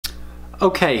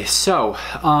Okay, so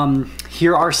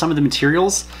here are some of the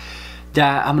materials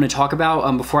that I'm going to talk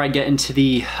about before I get into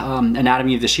the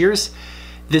anatomy of the shears.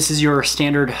 This is your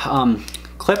standard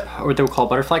clip, or what they would call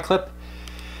butterfly clip.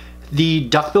 The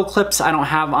duckbill clips I don't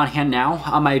have on hand now.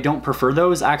 I don't prefer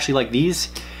those. I actually like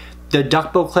these. The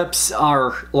duckbill clips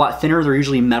are a lot thinner. They're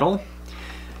usually metal.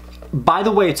 By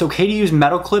the way, it's okay to use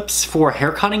metal clips for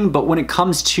hair cutting, but when it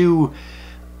comes to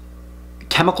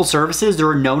chemical services,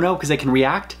 they're a no-no because they can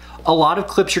react. A lot of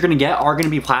clips you're going to get are going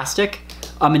to be plastic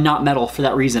and not metal for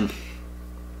that reason.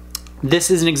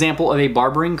 This is an example of a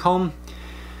barbering comb.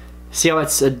 See how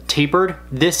it's tapered?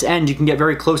 This end you can get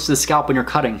very close to the scalp when you're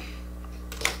cutting.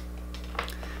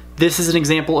 This is an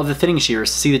example of the thinning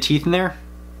shears. See the teeth in there?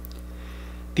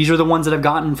 These are the ones that I've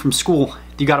gotten from school.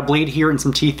 You got a blade here and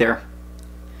some teeth there.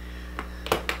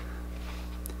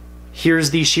 Here's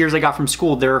the shears I got from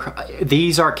school.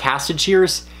 These are casted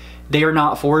shears. They are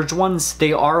not forged ones.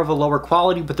 They are of a lower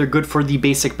quality, but they're good for the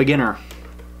basic beginner.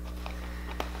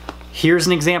 Here's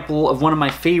an example of one of my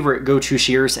favorite go-to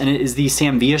shears, and it is the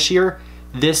Samvia shear.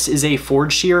 This is a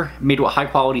forged shear made with high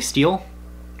quality steel.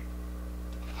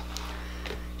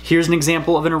 Here's an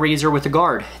example of an eraser with a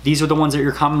guard. These are the ones that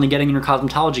you're commonly getting in your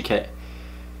cosmetology kit.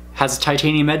 Has a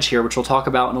titanium edge here, which we'll talk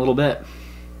about in a little bit.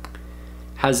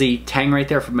 Has a tang right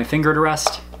there for my finger to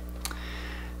rest.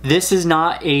 This is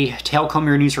not a tail comb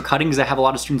you're gonna use for cutting, because I have a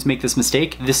lot of students make this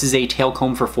mistake. This is a tail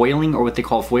comb for foiling, or what they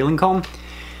call foiling comb.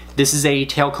 This is a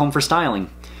tail comb for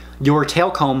styling. Your tail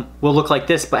comb will look like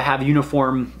this, but have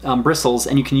uniform bristles,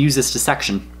 and you can use this to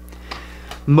section.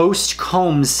 Most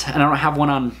combs, and I don't have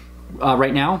one on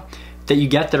right now, that you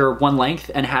get that are one length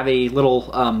and have a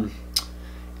little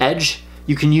edge,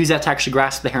 you can use that to actually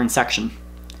grasp the hair in section.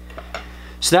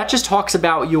 So that just talks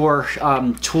about your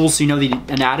tools so you know the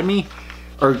anatomy,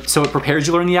 or so it prepares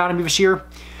you to learn the anatomy of a shear.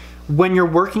 When you're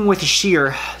working with a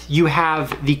shear, you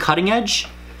have the cutting edge.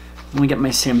 Let me get my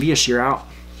Samvia shear out.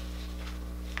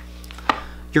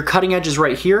 Your cutting edge is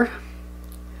right here.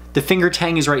 The finger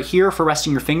tang is right here for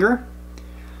resting your finger.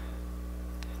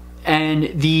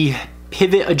 And the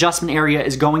pivot adjustment area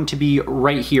is going to be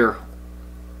right here.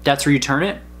 That's where you turn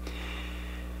it.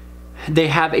 They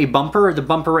have a bumper. The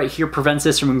bumper right here prevents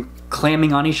this from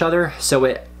clamming on each other, so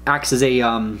it acts as a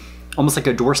almost like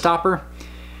a door stopper.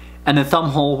 And the thumb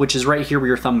hole, which is right here where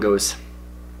your thumb goes.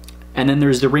 And then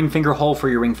there's the ring finger hole for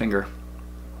your ring finger.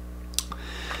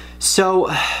 So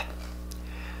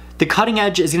the cutting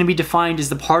edge is going to be defined as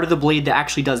the part of the blade that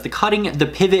actually does the cutting. The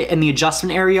pivot and the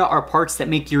adjustment area are parts that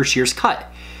make your shears cut.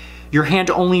 Your hand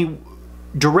only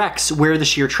directs where the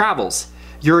shear travels.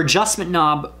 Your adjustment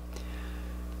knob,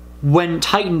 when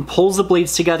tightened, pulls the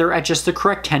blades together at just the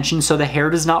correct tension so the hair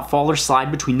does not fall or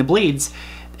slide between the blades.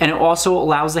 And it also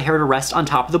allows the hair to rest on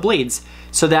top of the blades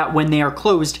so that when they are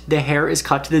closed, the hair is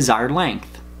cut to the desired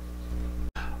length.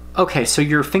 Okay, so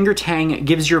your finger tang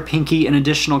gives your pinky an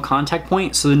additional contact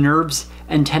point, so the nerves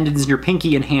and tendons in your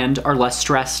pinky and hand are less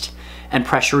stressed and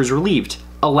pressure is relieved,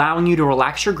 allowing you to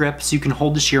relax your grip so you can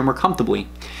hold the shear more comfortably.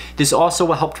 This also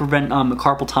will help to prevent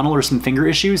carpal tunnel or some finger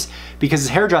issues, because as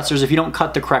hairdressers, if you don't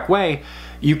cut the correct way,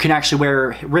 you can actually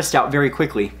wear wrist out very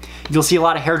quickly. You'll see a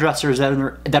lot of hairdressers that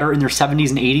are in their 70s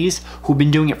and 80s who've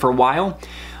been doing it for a while.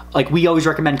 Like, we always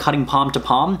recommend cutting palm to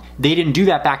palm. They didn't do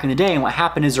that back in the day, and what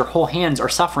happened is their whole hands are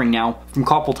suffering now from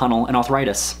carpal tunnel and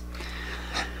arthritis.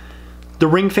 The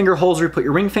ring finger holes where you put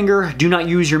your ring finger. Do not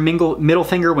use your middle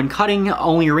finger when cutting.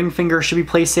 Only your ring finger should be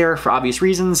placed there for obvious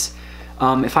reasons.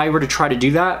 If I were to try to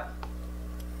do that,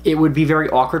 it would be very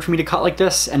awkward for me to cut like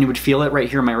this, and you would feel it right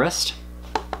here in my wrist.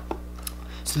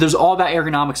 So there's all about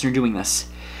ergonomics when you're doing this.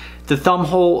 The thumb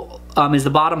hole is the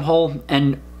bottom hole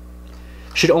and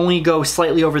should only go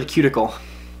slightly over the cuticle.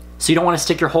 So you don't want to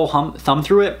stick your whole thumb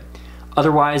through it.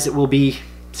 Otherwise it will be,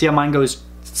 see how mine goes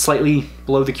slightly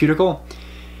below the cuticle?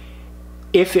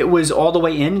 If it was all the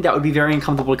way in, that would be very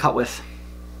uncomfortable to cut with.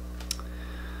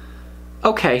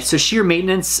 Okay, so shear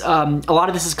maintenance, a lot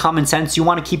of this is common sense. You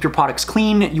want to keep your products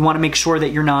clean. You want to make sure that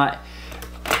you're not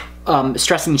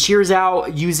stressing shears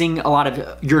out,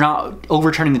 you're not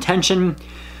overturning the tension.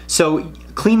 So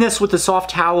clean this with a soft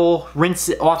towel, rinse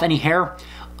off any hair.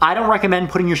 I don't recommend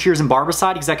putting your shears in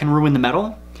barbicide because that can ruin the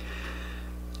metal.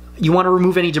 You want to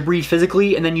remove any debris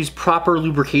physically and then use proper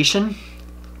lubrication.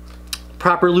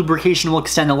 Proper lubrication will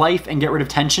extend the life and get rid of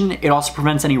tension. It also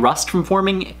prevents any rust from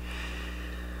forming.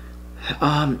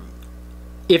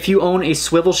 If you own a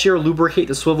swivel shear, lubricate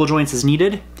the swivel joints as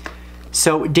needed.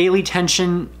 So daily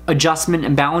tension adjustment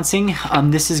and balancing.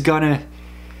 This is gonna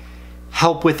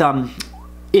help with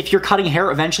if you're cutting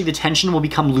hair, eventually the tension will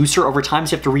become looser over time,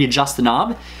 so you have to readjust the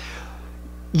knob.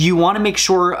 You want to make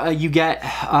sure you get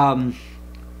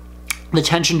the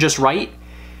tension just right.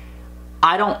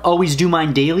 I don't always do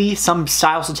mine daily. Some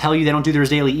stylists will tell you they don't do theirs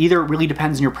daily either. It really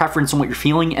depends on your preference and what you're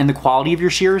feeling and the quality of your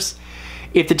shears.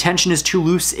 If the tension is too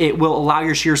loose, it will allow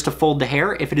your shears to fold the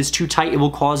hair. If it is too tight, it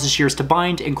will cause the shears to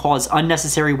bind and cause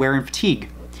unnecessary wear and fatigue.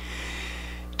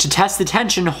 To test the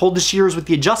tension, hold the shears with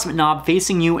the adjustment knob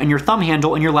facing you and your thumb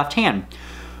handle in your left hand.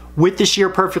 With the shear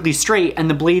perfectly straight and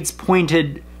the blades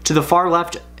pointed to the far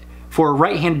left for a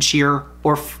right-handed shear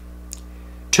or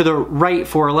to the right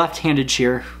for a left-handed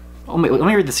shear. Let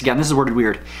me read this again, this is worded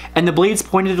weird. And the blades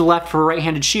pointed to the left for a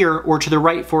right-handed shear or to the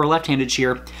right for a left-handed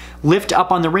shear. Lift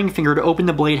up on the ring finger to open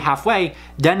the blade halfway,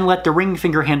 then let the ring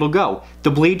finger handle go.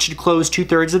 The blade should close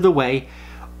 2/3 of the way,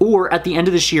 or at the end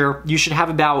of the shear, you should have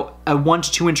about a 1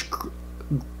 to 2 inch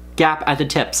gap at the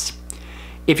tips.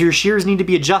 If your shears need to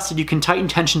be adjusted, you can tighten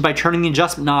tension by turning the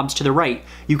adjustment knobs to the right.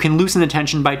 You can loosen the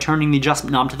tension by turning the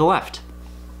adjustment knob to the left.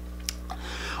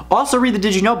 Also read the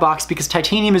Did You Know box because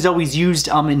titanium is always used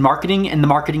in marketing and the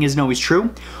marketing isn't always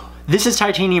true. This is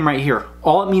titanium right here.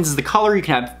 All it means is the color. You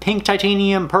can have pink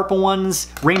titanium, purple ones,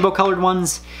 rainbow colored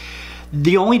ones.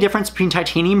 The only difference between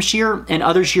titanium shear and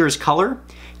other shear is color.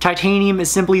 Titanium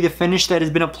is simply the finish that has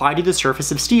been applied to the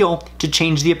surface of steel to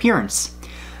change the appearance.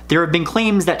 There have been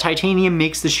claims that titanium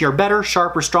makes the shear better,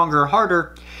 sharper, stronger, or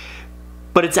harder,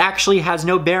 but it actually has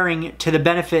no bearing to the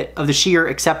benefit of the shear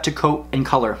except to coat and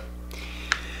color.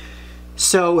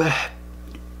 So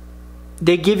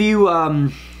they give you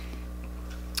other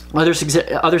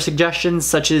suggestions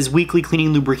such as weekly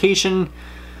cleaning lubrication.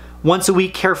 Once a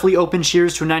week, carefully open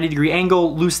shears to a 90-degree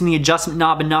angle, loosen the adjustment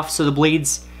knob enough so the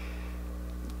blades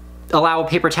allow a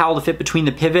paper towel to fit between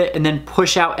the pivot, and then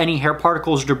push out any hair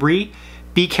particles or debris.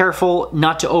 Be careful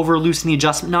not to over loosen the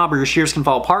adjustment knob or your shears can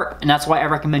fall apart, and that's why I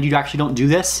recommend you actually don't do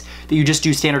this, that you just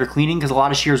do standard cleaning because a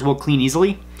lot of shears will clean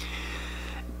easily.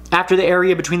 After the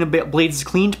area between the blades is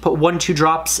cleaned, put 1 to 2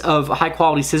 drops of high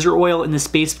quality scissor oil in the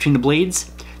space between the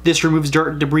blades. This removes dirt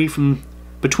and debris from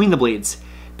between the blades.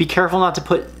 Be careful not to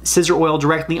put scissor oil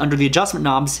directly under the adjustment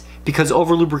knobs because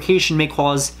over lubrication may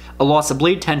cause a loss of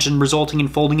blade tension resulting in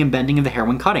folding and bending of the hair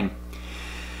when cutting.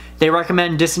 They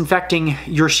recommend disinfecting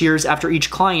your shears after each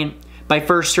client by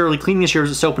first thoroughly cleaning the shears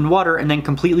with soap and water and then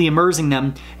completely immersing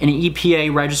them in an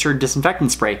EPA registered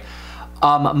disinfectant spray.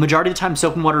 Majority of the time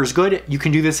soap and water is good. You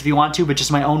can do this if you want to, but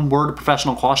just my own word of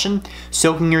professional caution.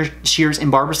 Soaking your shears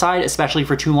in barbicide, especially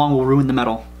for too long, will ruin the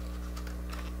metal.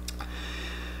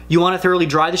 You want to thoroughly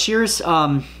dry the shears,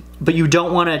 but you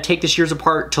don't want to take the shears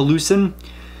apart to loosen.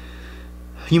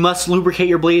 You must lubricate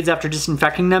your blades after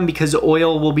disinfecting them because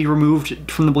oil will be removed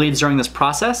from the blades during this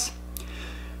process.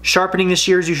 Sharpening the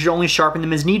shears, you should only sharpen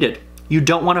them as needed. You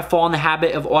don't want to fall in the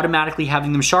habit of automatically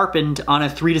having them sharpened on a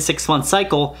 3 to 6 month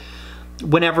cycle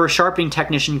whenever a sharpening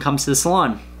technician comes to the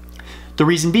salon. The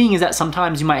reason being is that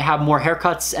sometimes you might have more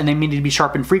haircuts and they may need to be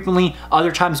sharpened frequently.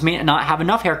 Other times may not have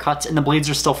enough haircuts and the blades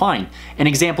are still fine. An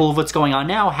example of what's going on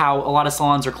now, how a lot of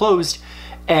salons are closed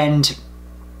and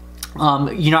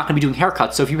you're not going to be doing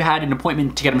haircuts. So if you had an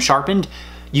appointment to get them sharpened,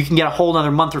 you can get a whole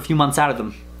another month or a few months out of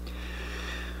them.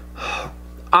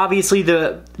 Obviously,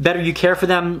 the better you care for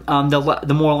them,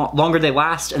 the more longer they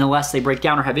last and the less they break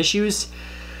down or have issues.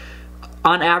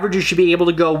 On average, you should be able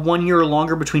to go 1 year or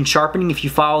longer between sharpening if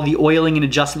you follow the oiling and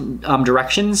adjustment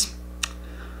directions.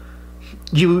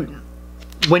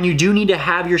 When you do need to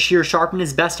have your shears sharpened,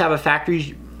 it's best to have a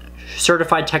factory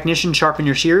certified technician sharpen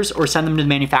your shears or send them to the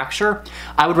manufacturer.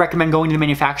 I would recommend going to the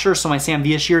manufacturer, so my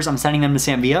Samvia shears, I'm sending them to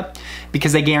Samvia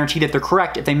because they guarantee that they're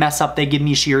correct. If they mess up, they give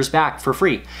me shears back for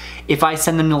free. If I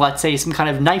send them to, let's say, some kind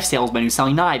of knife salesman who's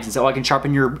selling knives and say, oh, I can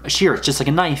sharpen your shears just like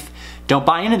a knife, don't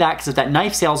buy into that because if that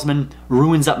knife salesman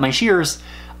ruins up my shears,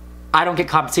 I don't get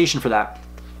compensation for that.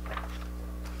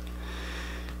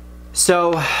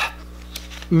 So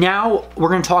now we're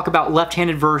going to talk about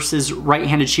left-handed versus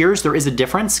right-handed shears. There is a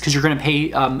difference because you're going to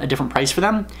pay a different price for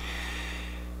them.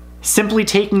 Simply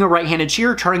taking a right-handed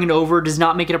shear, turning it over, does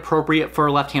not make it appropriate for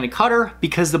a left-handed cutter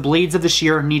because the blades of the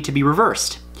shear need to be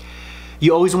reversed.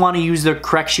 You always want to use the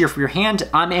correct shear for your hand.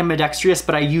 I'm ambidextrous,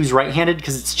 but I use right-handed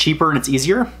because it's cheaper and it's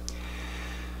easier.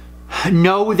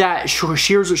 Know that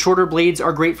shears with shorter blades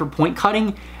are great for point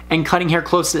cutting and cutting hair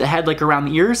close to the head, like around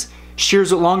the ears.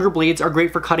 Shears with longer blades are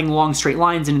great for cutting long straight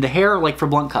lines into the hair, like for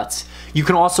blunt cuts. You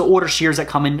can also order shears that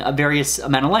come in a various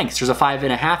amount of lengths. There's a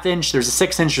 5.5 inch, there's a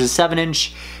 6 inch, there's a 7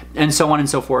 inch, and so on and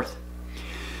so forth.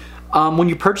 When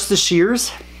you purchase the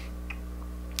shears,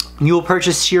 you will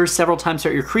purchase shears several times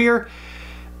throughout your career,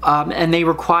 and they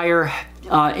require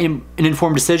an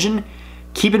informed decision.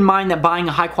 Keep in mind that buying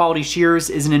a high quality shears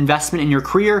is an investment in your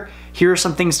career. Here are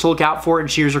some things to look out for in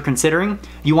shears you're considering.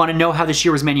 You want to know how the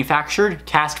shear was manufactured,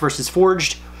 cast versus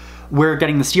forged, where you're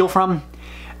getting the steel from.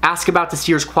 Ask about the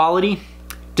shear's quality.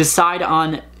 Decide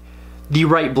on the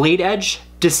right blade edge.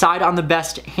 Decide on the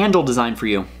best handle design for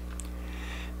you.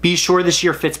 Be sure the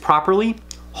shear fits properly.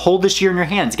 Hold the shear in your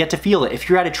hands, get to feel it. If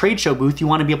you're at a trade show booth, you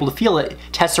want to be able to feel it,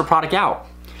 test your product out.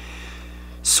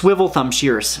 Swivel thumb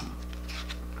shears.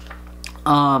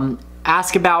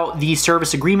 Ask about the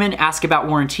service agreement, ask about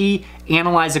warranty,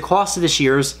 analyze the cost of the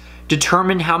shears,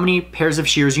 determine how many pairs of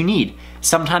shears you need.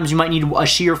 Sometimes you might need a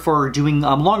shear for doing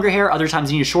longer hair, other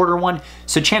times you need a shorter one.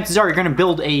 So chances are you're gonna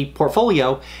build a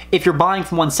portfolio. If you're buying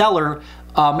from one seller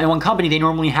and one company, they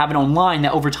normally have it online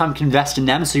that over time can invest in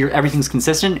them so everything's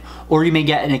consistent, or you may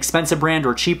get an expensive brand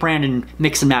or a cheap brand and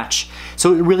mix and match.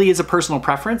 So it really is a personal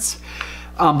preference.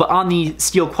 But on the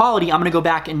steel quality, I'm gonna go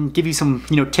back and give you some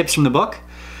tips from the book.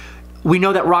 We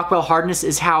know that Rockwell hardness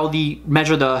is how they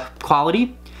measure the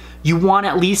quality. You want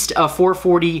at least a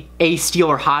 440A steel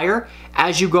or higher.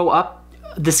 As you go up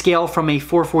the scale from a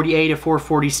 440A to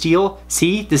 440 steel,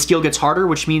 see, the steel gets harder,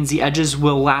 which means the edges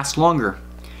will last longer.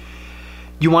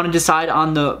 You want to decide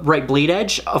on the right blade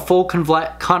edge. A full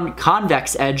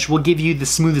convex edge will give you the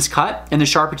smoothest cut and the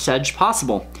sharpest edge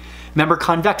possible. Remember,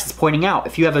 convex is pointing out.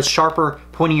 If you have a sharper,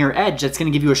 pointier edge, that's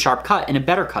going to give you a sharp cut and a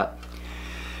better cut.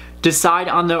 Decide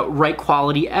on the right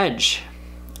quality edge.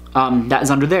 That is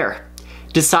under there.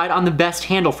 Decide on the best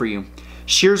handle for you.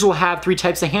 Shears will have 3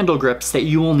 types of handle grips that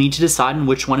you will need to decide on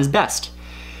which one is best.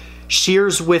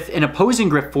 Shears with an opposing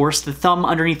grip force, the thumb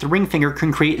underneath the ring finger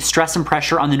can create stress and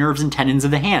pressure on the nerves and tendons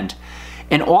of the hand.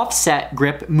 An offset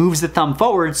grip moves the thumb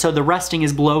forward so the resting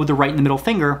is below the right and the middle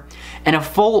finger, and a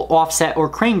full offset or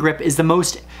crane grip is the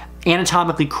most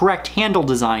anatomically correct handle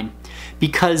design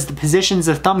because the positions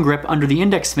of thumb grip under the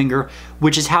index finger,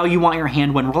 which is how you want your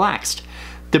hand when relaxed.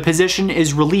 The position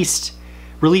is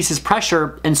releases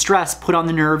pressure and stress put on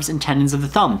the nerves and tendons of the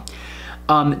thumb.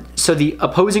 So the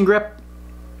opposing grip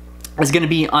is going to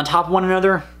be on top of one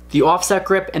another, the offset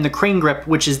grip and the crane grip,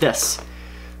 which is this.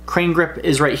 Crane grip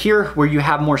is right here where you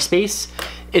have more space.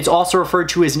 It's also referred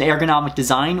to as an ergonomic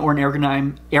design or an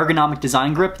ergonomic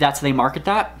design grip. That's how they market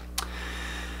that.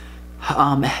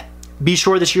 Be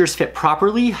sure the shears fit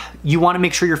properly. You want to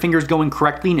make sure your finger is going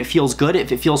correctly and it feels good.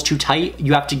 If it feels too tight,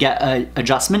 you have to get an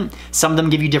adjustment. Some of them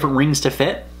give you different rings to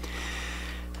fit.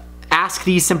 Ask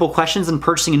these simple questions in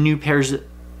purchasing a new pairs.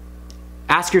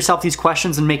 Ask yourself these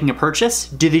questions in making a purchase.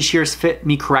 Do these shears fit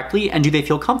me correctly and do they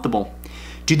feel comfortable?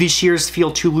 Do these shears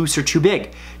feel too loose or too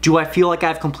big? Do I feel like I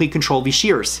have complete control of these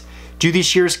shears? Do these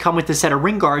shears come with a set of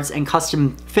ring guards and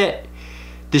custom fit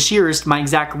the shears to my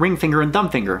exact ring finger and thumb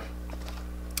finger?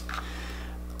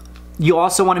 You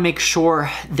also want to make sure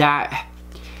that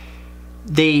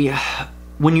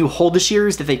when you hold the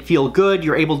shears, that they feel good,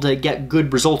 you're able to get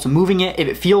good results of moving it. If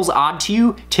it feels odd to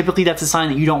you, typically that's a sign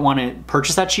that you don't want to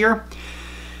purchase that shear.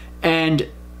 And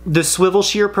the swivel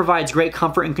shear provides great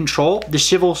comfort and control. The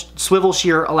swivel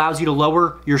shear allows you to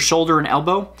lower your shoulder and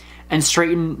elbow and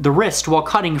straighten the wrist while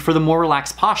cutting for the more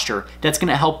relaxed posture. That's going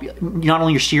to help not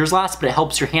only your shears last, but it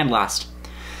helps your hand last.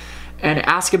 And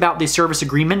ask about the service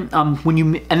agreement.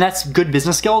 And that's good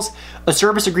business skills. A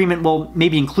service agreement will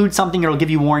maybe include something. It'll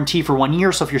give you warranty for 1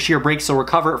 year, so if your shear breaks, they'll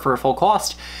recover it for a full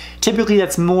cost. Typically,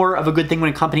 that's more of a good thing when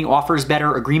a company offers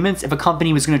better agreements. If a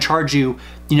company was going to charge you,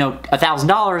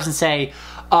 $1,000 and say,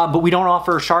 but we don't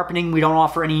offer sharpening, we don't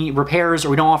offer any repairs, or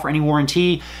we don't offer any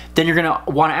warranty, then you're gonna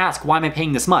wanna ask, why am I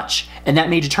paying this much? And that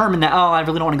may determine that, oh, I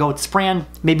really don't wanna go with this brand.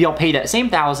 Maybe I'll pay that same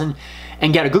 $1,000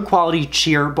 and get a good quality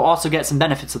shear, but also get some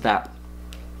benefits with that.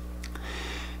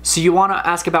 So you wanna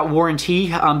ask about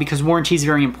warranty, because warranty is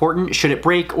very important. Should it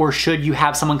break, or should you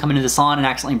have someone come into the salon and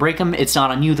accidentally break them? It's not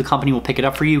on you, the company will pick it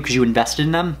up for you because you invested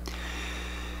in them.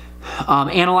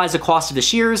 Analyze the cost of the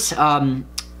shears.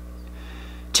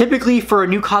 Typically, for a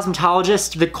new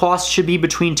cosmetologist, the cost should be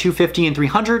between $250 and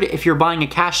 $300. If you're buying a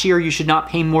cashier, you should not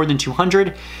pay more than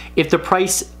 $200. If the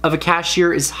price of a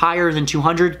cashier is higher than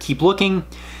 $200, keep looking.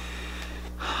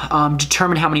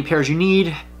 Determine how many pairs you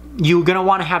need. You're gonna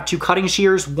wanna have 2 cutting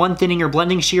shears, 1 thinning or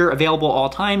blending shear available all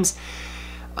times.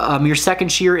 Your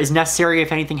second shear is necessary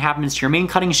if anything happens to your main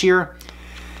cutting shear.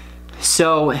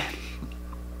 So,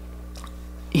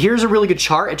 here's a really good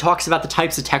chart. It talks about the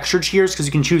types of textured shears because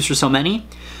you can choose for so many.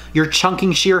 Your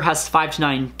chunking shear has 5 to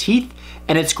 9 teeth,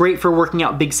 and it's great for working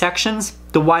out big sections.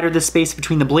 The wider the space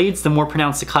between the blades, the more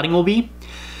pronounced the cutting will be.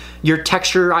 Your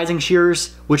texturizing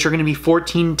shears, which are going to be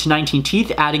 14 to 19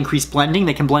 teeth, add increased blending.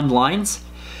 They can blend lines.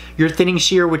 Your thinning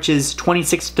shear, which is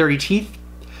 26 to 30 teeth,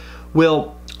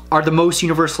 are the most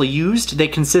universally used. They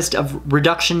consist of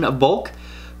reduction of bulk.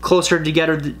 Closer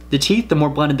together the teeth, the more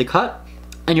blended the cut.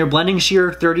 And your blending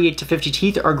shear, 38 to 50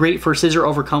 teeth, are great for scissor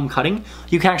over comb cutting.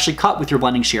 You can actually cut with your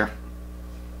blending shear.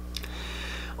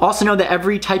 Also know that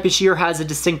every type of shear has a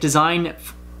distinct design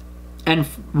and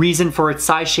reason for its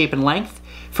size, shape, and length.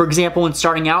 For example, when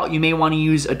starting out, you may want to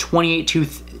use a 28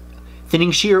 tooth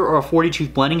thinning shear or a 40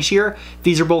 tooth blending shear.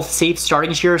 These are both safe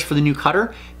starting shears for the new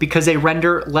cutter because they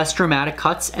render less dramatic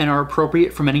cuts and are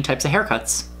appropriate for many types of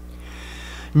haircuts.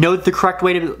 Note the correct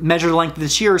way to measure the length of the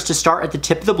shear is to start at the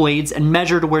tip of the blades and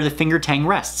measure to where the finger tang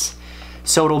rests.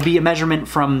 So it'll be a measurement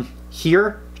from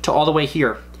here to all the way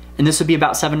here. And this would be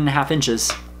about 7.5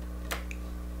 inches.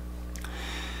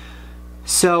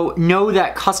 So know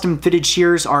that custom fitted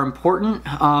shears are important.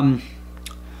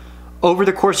 Over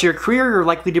the course of your career, you're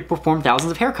likely to perform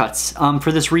thousands of haircuts.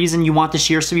 For this reason, you want the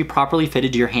shears to be properly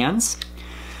fitted to your hands.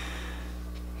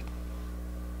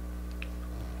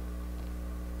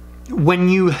 When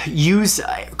you use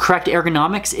correct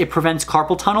ergonomics, it prevents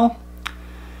carpal tunnel.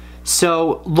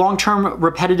 So long-term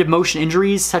repetitive motion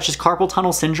injuries such as carpal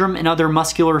tunnel syndrome and other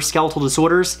musculoskeletal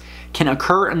disorders can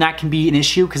occur, and that can be an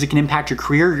issue because it can impact your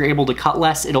career. You're able to cut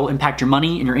less, it'll impact your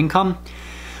money and your income.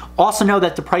 Also know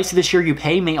that the price of the shear you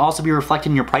pay may also be reflected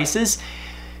in your prices.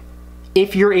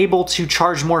 If you're able to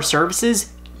charge more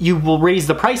services, you will raise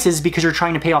the prices because you're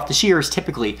trying to pay off the shears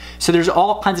typically. So there's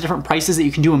all kinds of different prices that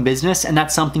you can do in business, and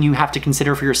that's something you have to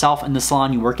consider for yourself in the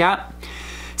salon you work at.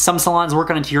 Some salons work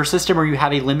on a tier system where you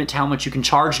have a limit to how much you can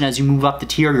charge, and as you move up the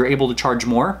tier, you're able to charge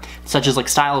more, such as like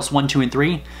stylist 1, 2, and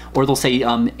 3, or they'll say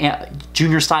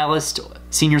junior stylist,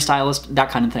 senior stylist, that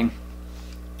kind of thing.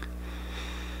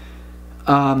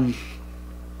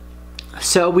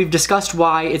 So we've discussed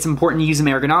why it's important to use them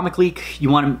ergonomically. You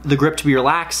want the grip to be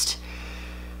relaxed.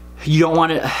 You don't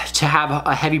want it to have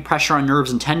a heavy pressure on nerves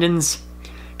and tendons,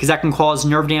 because that can cause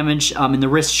nerve damage in the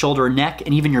wrist, shoulder, and neck,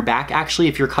 and even your back actually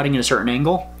if you're cutting at a certain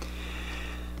angle.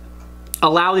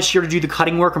 Allow the shear to do the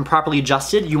cutting work and properly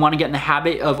adjusted. You want to get in the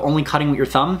habit of only cutting with your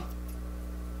thumb.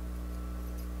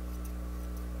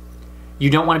 You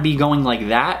don't want to be going like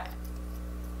that.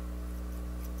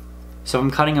 So if I'm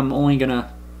cutting, I'm only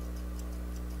gonna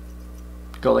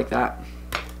go like that.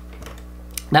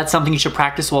 That's something you should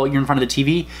practice while you're in front of the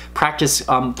TV. Practice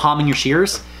palming your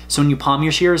shears. So when you palm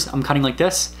your shears, I'm cutting like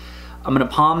this. I'm gonna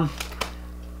palm,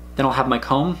 then I'll have my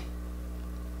comb.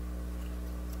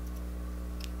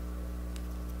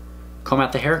 Comb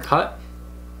out the hair, cut.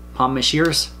 Palm my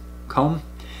shears, comb.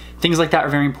 Things like that are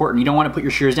very important. You don't want to put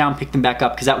your shears down, pick them back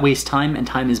up, because that wastes time, and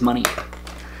time is money.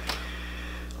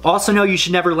 Also know you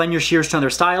should never lend your shears to another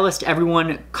stylist.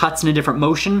 Everyone cuts in a different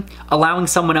motion. Allowing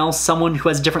someone else, someone who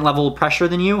has a different level of pressure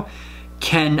than you,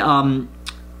 can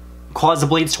cause the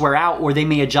blades to wear out, or they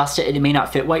may adjust it and it may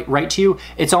not fit right to you.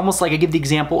 It's almost like I give the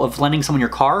example of lending someone your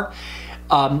car.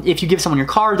 If you give someone your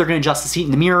car, they're gonna adjust the seat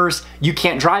and the mirrors. You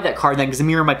can't drive that car then because the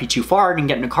mirror might be too far and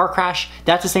get in a car crash.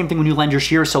 That's the same thing when you lend your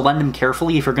shears, so lend them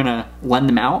carefully if you're gonna lend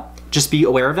them out. Just be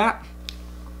aware of that.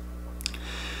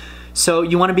 So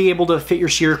you wanna be able to fit your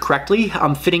shear correctly.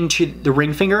 Fitting to the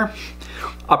ring finger.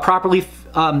 A properly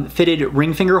fitted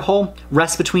ring finger hole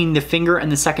rests between the finger and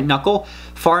the second knuckle,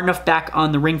 far enough back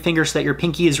on the ring finger so that your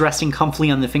pinky is resting comfortably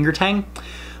on the finger tang.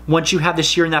 Once you have the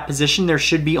shear in that position, there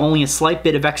should be only a slight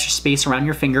bit of extra space around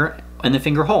your finger and the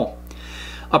finger hole.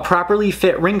 A properly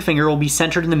fit ring finger will be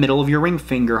centered in the middle of your ring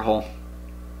finger hole.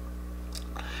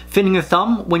 Fitting the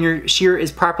thumb, when your shear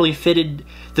is properly fitted,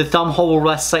 the thumb hole will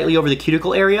rest slightly over the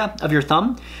cuticle area of your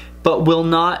thumb, but will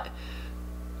not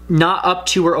up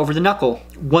to or over the knuckle.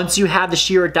 Once you have the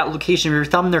shear at that location of your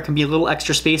thumb, there can be a little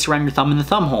extra space around your thumb and the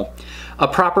thumb hole. A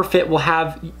proper fit will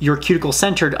have your cuticle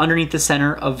centered underneath the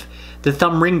center of the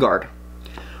thumb ring guard.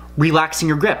 Relaxing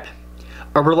your grip.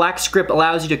 A relaxed grip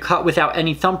allows you to cut without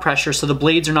any thumb pressure, so the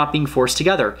blades are not being forced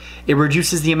together. It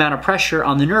reduces the amount of pressure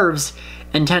on the nerves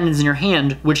and tendons in your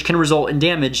hand, which can result in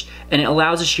damage, and it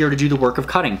allows the shear to do the work of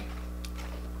cutting.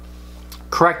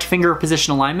 Correct finger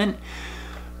position alignment.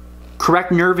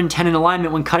 Correct nerve and tendon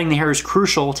alignment when cutting the hair is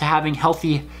crucial to having a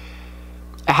healthy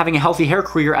hair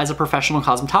career as a professional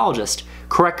cosmetologist.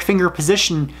 Correct finger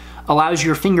position allows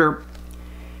your finger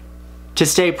to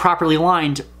stay properly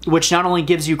aligned, which not only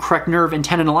gives you correct nerve and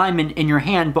tendon alignment in your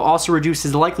hand, but also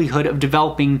reduces the likelihood of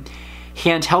developing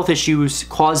hand health issues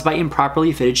caused by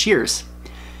improperly fitted shears.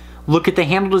 Look at the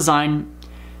handle design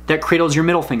that cradles your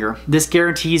middle finger. This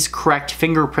guarantees correct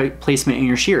finger placement in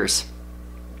your shears.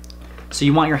 So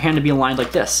you want your hand to be aligned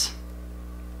like this.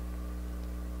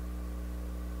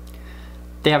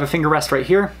 They have a finger rest right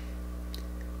here.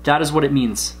 That is what it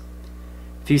means.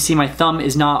 If you see my thumb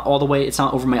is not all the way, it's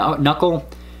not over my knuckle.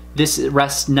 This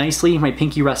rests nicely, my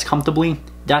pinky rests comfortably.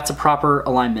 That's a proper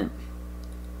alignment.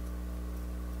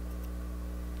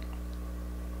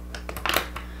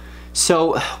 So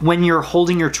So when you're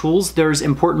holding your tools, there's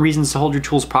important reasons to hold your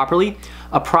tools properly.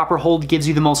 A proper hold gives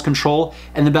you the most control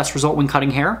and the best result when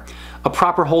cutting hair. A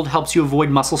proper hold helps you avoid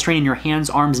muscle strain in your hands,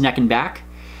 arms, neck, and back.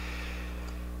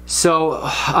 So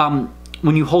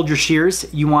when you hold your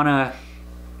shears, you want to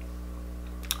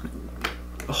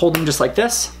hold them just like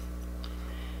this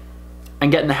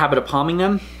and get in the habit of palming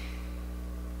them.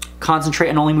 Concentrate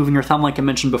on only moving your thumb like I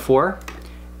mentioned before.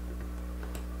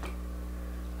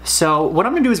 So what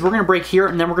I'm gonna do is we're gonna break here,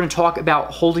 and then we're gonna talk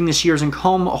about holding the shears and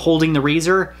comb, holding the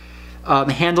razor,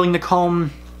 handling the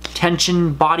comb,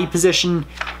 tension, body position,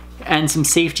 and some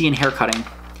safety in hair cutting.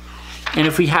 And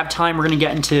if we have time, we're gonna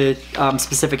get into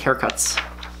specific haircuts.